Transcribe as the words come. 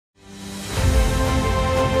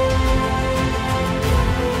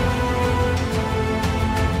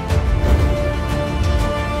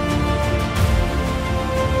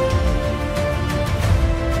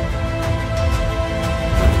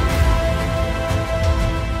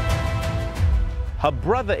Her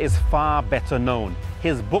brother is far better known,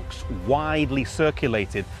 his books widely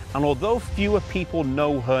circulated, and although fewer people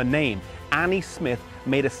know her name, Annie Smith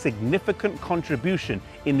made a significant contribution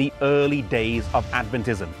in the early days of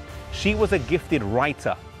Adventism. She was a gifted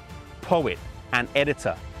writer, poet, and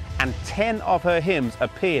editor, and 10 of her hymns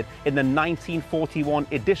appeared in the 1941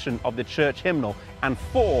 edition of the church hymnal and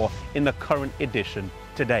 4 in the current edition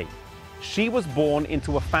today. She was born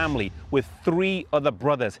into a family with 3 other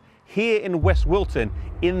brothers here in West Wilton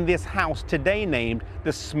in this house today named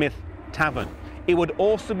the Smith Tavern. It would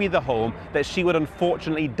also be the home that she would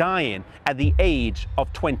unfortunately die in at the age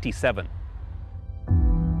of 27.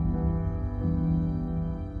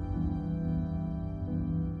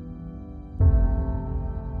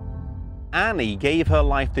 Annie gave her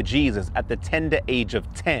life to Jesus at the tender age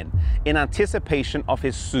of 10 in anticipation of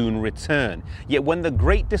his soon return. Yet when the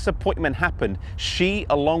great disappointment happened, she,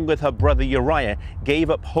 along with her brother Uriah, gave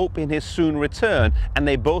up hope in his soon return, and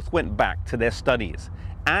they both went back to their studies.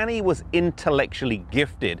 Annie was intellectually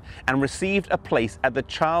gifted and received a place at the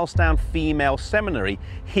Charlestown Female Seminary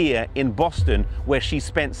here in Boston, where she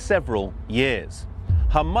spent several years.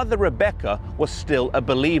 Her mother, Rebecca, was still a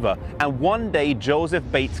believer, and one day Joseph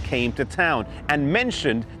Bates came to town and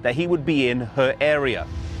mentioned that he would be in her area.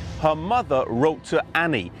 Her mother wrote to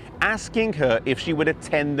Annie, asking her if she would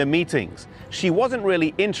attend the meetings. She wasn't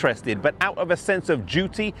really interested, but out of a sense of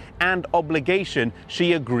duty and obligation,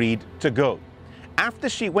 she agreed to go. After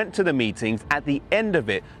she went to the meetings, at the end of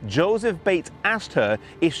it, Joseph Bates asked her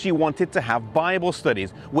if she wanted to have Bible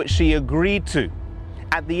studies, which she agreed to.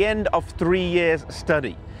 At the end of 3 years'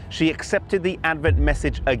 study, she accepted the Advent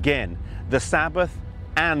message again, the Sabbath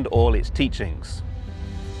and all its teachings.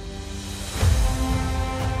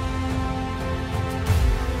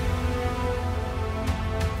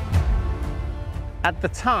 At the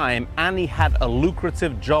time, Annie had a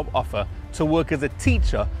lucrative job offer to work as a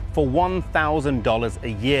teacher for $1,000 a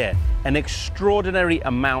year, an extraordinary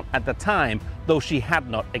amount at the time, though she had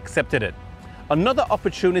not accepted it. Another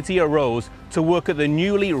opportunity arose to work at the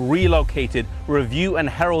newly relocated Review and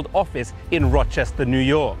Herald office in Rochester, New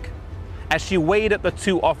York. As she weighed at the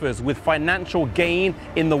 2 offers with financial gain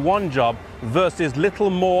in the one job versus little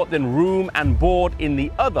more than room and board in the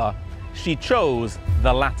other, she chose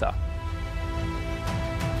the latter.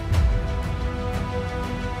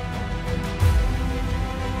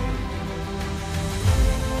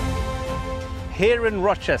 Here in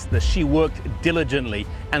Rochester, she worked diligently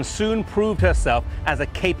and soon proved herself as a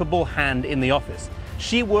capable hand in the office.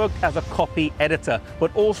 She worked as a copy editor,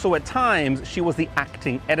 but also at times she was the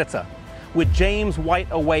acting editor. With James White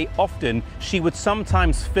away often, she would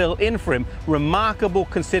sometimes fill in for him, remarkable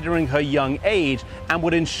considering her young age, and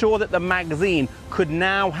would ensure that the magazine could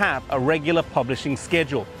now have a regular publishing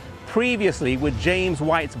schedule. Previously, with James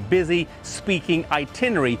White's busy speaking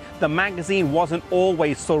itinerary, the magazine wasn't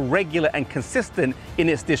always so regular and consistent in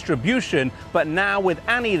its distribution, but now with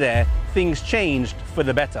Annie there, things changed for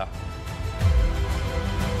the better.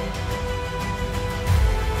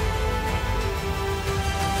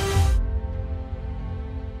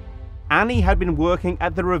 Annie had been working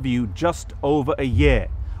at the Review just over a year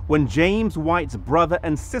when James White's brother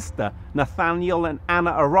and sister, Nathaniel and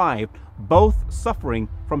Anna, arrived, both suffering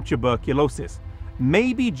from tuberculosis.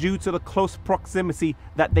 Maybe due to the close proximity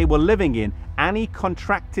that they were living in, Annie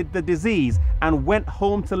contracted the disease and went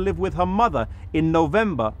home to live with her mother in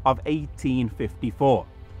November of 1854.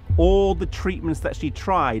 All the treatments that she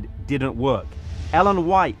tried didn't work. Ellen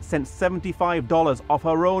White sent $75 of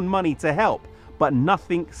her own money to help, but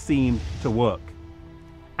nothing seemed to work.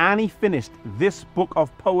 Annie finished this book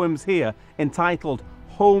of poems here, entitled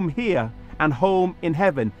Home Here and Home in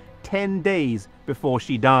Heaven, 10 days before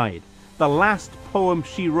she died. The last poem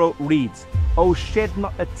she wrote reads, "Oh, shed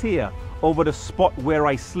not a tear over the spot where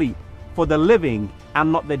I sleep, for the living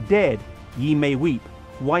and not the dead ye may weep.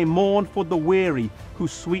 Why mourn for the weary who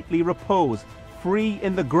sweetly repose, free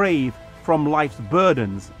in the grave from life's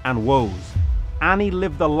burdens and woes?" Annie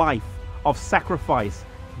lived a life of sacrifice,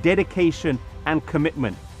 dedication, and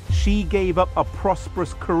commitment. She gave up a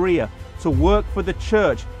prosperous career to work for the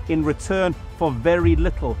church in return for very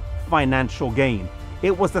little financial gain.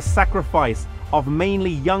 It was the sacrifice of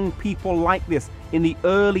mainly young people like this in the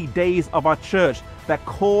early days of our church that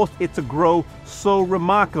caused it to grow so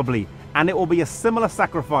remarkably, and it will be a similar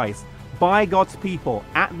sacrifice by God's people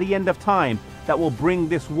at the end of time that will bring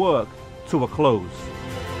this work to a close.